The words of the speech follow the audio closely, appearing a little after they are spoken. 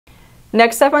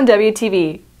Next up on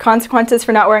WTV, consequences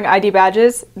for not wearing ID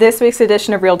badges, this week's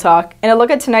edition of Real Talk, and a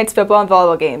look at tonight's football and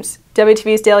volleyball games.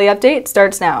 WTV's Daily Update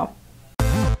starts now.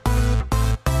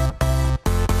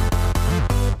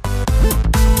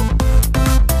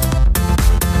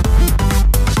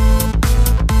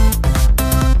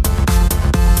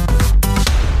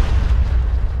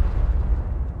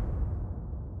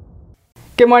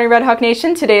 Good morning, Red Hawk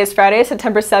Nation. Today is Friday,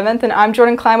 September 7th, and I'm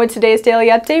Jordan Klein with today's Daily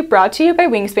Update brought to you by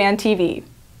Wingspan TV.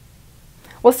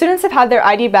 While students have had their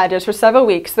ID badges for several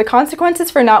weeks, the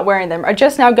consequences for not wearing them are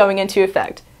just now going into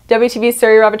effect. WTV's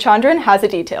Surya Ravichandran has the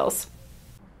details.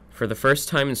 For the first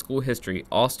time in school history,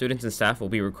 all students and staff will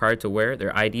be required to wear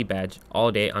their ID badge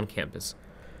all day on campus.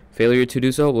 Failure to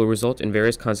do so will result in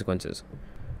various consequences.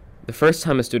 The first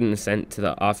time a student is sent to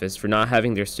the office for not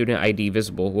having their student ID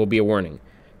visible will be a warning.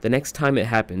 The next time it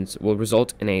happens will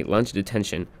result in a lunch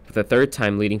detention, with a third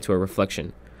time leading to a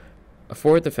reflection. A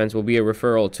fourth offense will be a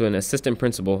referral to an assistant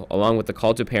principal along with a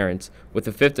call to parents, with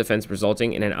a fifth offense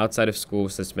resulting in an outside-of-school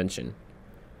suspension.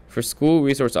 For school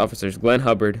resource officers Glenn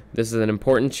Hubbard, this is an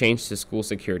important change to school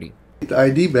security. The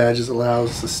ID badges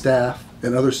allows the staff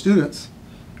and other students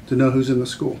to know who's in the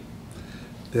school.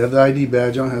 They have the ID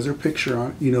badge on, has their picture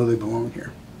on it, you know they belong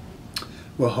here.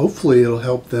 Well, hopefully it'll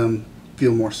help them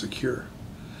feel more secure.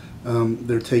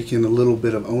 They're taking a little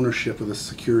bit of ownership of the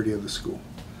security of the school.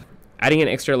 Adding an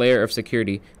extra layer of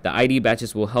security, the ID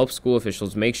badges will help school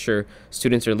officials make sure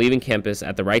students are leaving campus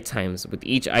at the right times, with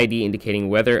each ID indicating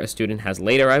whether a student has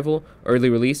late arrival, early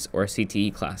release, or a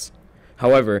CTE class.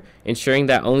 However, ensuring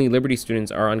that only Liberty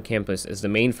students are on campus is the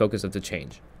main focus of the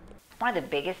change. One of the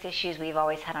biggest issues we've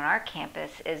always had on our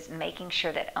campus is making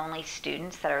sure that only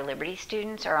students that are Liberty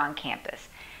students are on campus.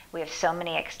 We have so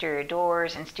many exterior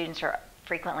doors, and students are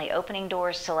frequently opening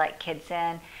doors to let kids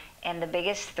in, and the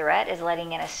biggest threat is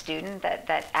letting in a student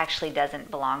that actually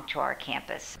doesn't belong to our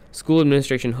campus. School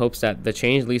administration hopes that the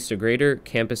change leads to greater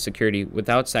campus security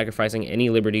without sacrificing any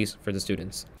liberties for the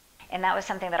students. And that was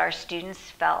something that our students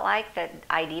felt like, that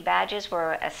ID badges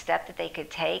were a step that they could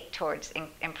take towards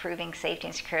improving safety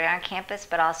and security on campus,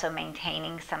 but also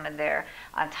maintaining some of their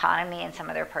autonomy and some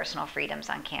of their personal freedoms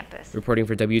on campus. Reporting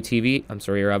for WTV, I'm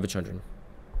Surya Ravichandran.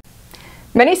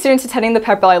 Many students attending the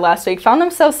pep rally last week found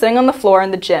themselves sitting on the floor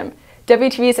in the gym.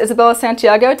 WTV's Isabella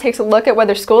Santiago takes a look at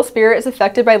whether school spirit is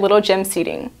affected by little gym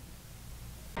seating.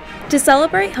 To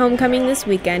celebrate homecoming this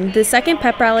weekend, the second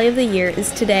pep rally of the year is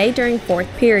today during fourth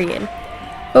period.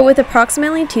 But with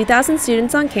approximately 2,000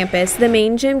 students on campus, the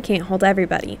main gym can't hold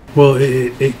everybody. Well,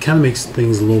 it kind of makes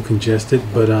things a little congested,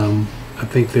 but I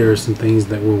think there are some things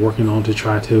that we're working on to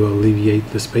try to alleviate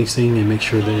the spacing and make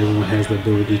sure that everyone has the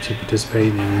ability to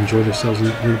participate and enjoy themselves in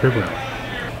the pep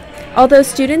rally. Although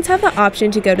students have the option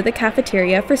to go to the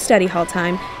cafeteria for study hall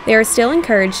time, they are still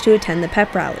encouraged to attend the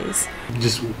pep rallies.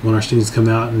 Just when our students come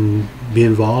out and be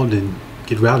involved and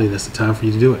get rowdy, that's the time for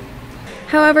you to do it.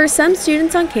 However, some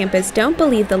students on campus don't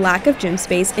believe the lack of gym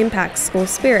space impacts school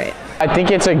spirit. I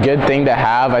think it's a good thing to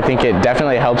have. I think it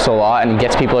definitely helps a lot and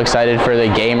gets people excited for the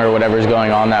game or whatever's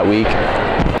going on that week.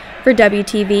 For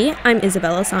WTV, I'm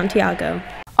Isabella Santiago.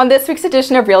 On this week's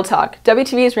edition of Real Talk,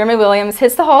 WTV's Remy Williams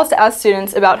hits the halls to ask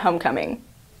students about homecoming.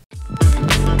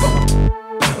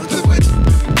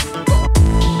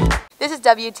 This is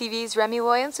WTV's Remy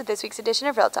Williams with this week's edition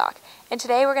of Real Talk, and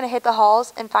today we're going to hit the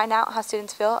halls and find out how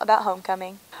students feel about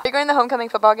homecoming. Are you going to the homecoming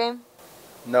football game?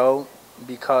 No,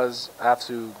 because I have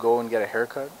to go and get a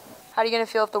haircut. How are you going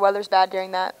to feel if the weather's bad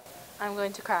during that? I'm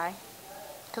going to cry,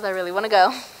 because I really want to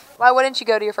go. Why wouldn't you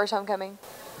go to your first homecoming?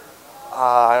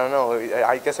 I don't know.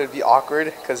 I guess it would be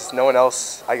awkward because no one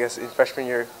else, I guess, in freshman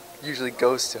year usually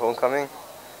goes to homecoming.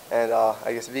 And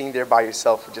I guess being there by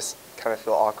yourself would just kind of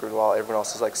feel awkward while everyone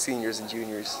else is like seniors and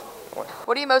juniors.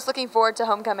 What are you most looking forward to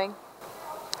homecoming?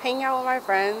 Hanging out with my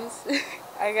friends,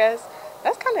 I guess.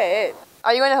 That's kind of it.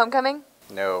 Are you going to homecoming?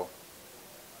 No.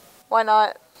 Why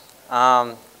not?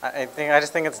 I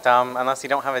just think it's dumb unless you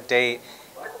don't have a date,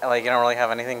 like you don't really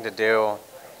have anything to do,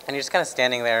 and you're just kind of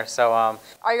standing there. So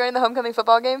Are you going to the homecoming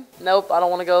football game? Nope, I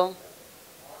don't want to go.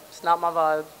 It's not my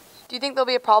vibe. Do you think there'll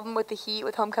be a problem with the heat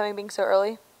with homecoming being so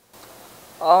early?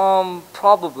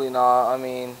 Probably not. I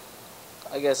mean,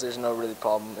 I guess there's no really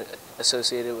problem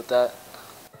associated with that.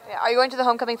 Yeah. Are you going to the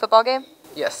homecoming football game?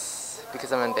 Yes,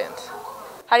 because I'm in band.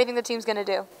 How do you think the team's going to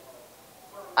do?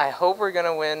 I hope we're going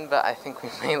to win, but I think we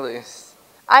may lose.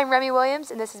 I'm Remy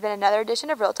Williams, and this has been another edition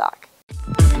of Real Talk.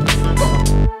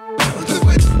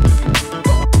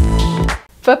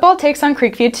 Football takes on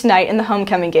Creekview tonight in the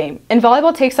homecoming game, and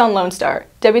volleyball takes on Lone Star.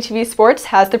 WTV Sports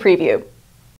has the preview.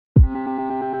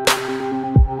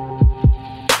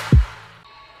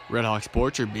 Red Hawk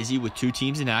sports are busy with two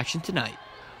teams in action tonight.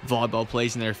 Volleyball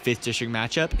plays in their 5th district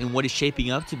matchup in what is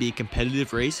shaping up to be a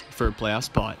competitive race for a playoff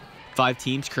spot. 5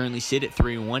 teams currently sit at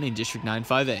 3-1 in District 9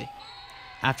 5A.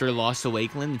 After a loss to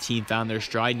Lakeland, the team found their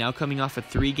stride, now coming off a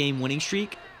 3-game winning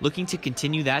streak, looking to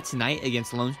continue that tonight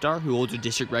against Lone Star, who holds a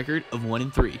district record of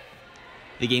 1-3.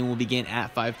 The game will begin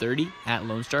at 5:30 at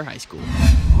Lone Star High School.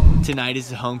 Tonight is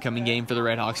the homecoming game for the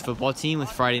Red Hawks football team with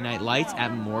Friday night lights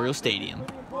at Memorial Stadium.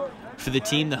 For the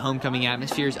team, the homecoming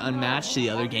atmosphere is unmatched to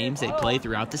the other games they play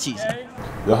throughout the season.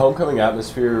 The homecoming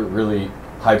atmosphere really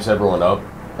hypes everyone up,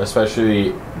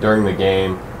 especially during the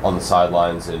game, on the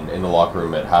sidelines, and in the locker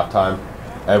room at halftime.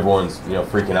 Everyone's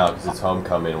freaking out because it's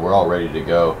homecoming. We're all ready to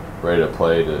go, ready to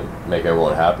play to make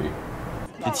everyone happy.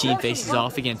 The team faces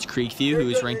off against Creekview, who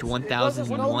is ranked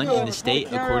 1,001 in the state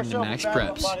according to Max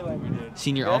Preps.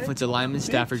 Senior offensive lineman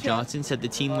Stafford Johnson said the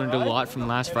team learned a lot from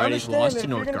last Friday's loss to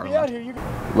North Garland.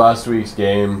 Last week's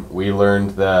game, we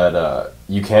learned that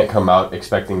you can't come out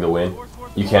expecting to win.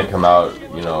 You can't come out,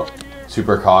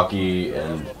 super cocky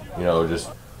and,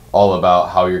 just all about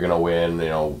how you're going to win,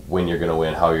 when you're going to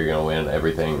win, how you're going to win,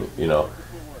 everything,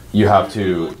 You have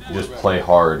to just play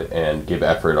hard and give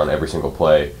effort on every single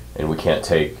play, and we can't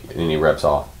take any reps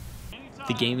off.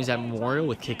 The game is at Memorial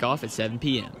with kickoff at 7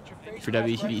 p.m. For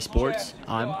WTV Sports,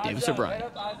 I'm Davis O'Brien.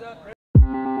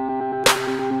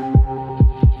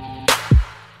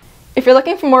 If you're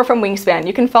looking for more from Wingspan,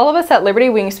 you can follow us at Liberty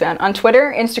Wingspan on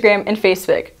Twitter, Instagram, and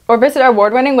Facebook, or visit our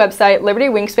award-winning website,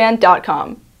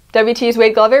 libertywingspan.com. WT's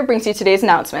Wade Glover brings you today's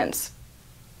announcements.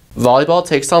 Volleyball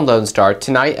takes on Lone Star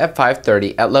tonight at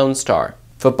 5:30 at Lone Star.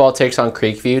 Football takes on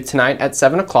Creekview tonight at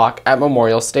 7 o'clock at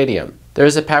Memorial Stadium. There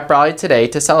is a pep rally today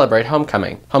to celebrate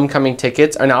homecoming. Homecoming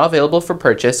tickets are now available for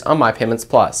purchase on MyPayments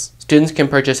Plus. Students can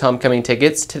purchase homecoming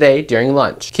tickets today during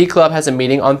lunch. Key Club has a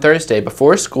meeting on Thursday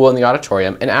before school in the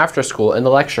auditorium and after school in the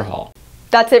lecture hall.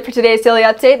 That's it for today's Daily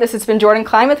Update. This has been Jordan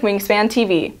Klein with Wingspan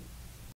TV.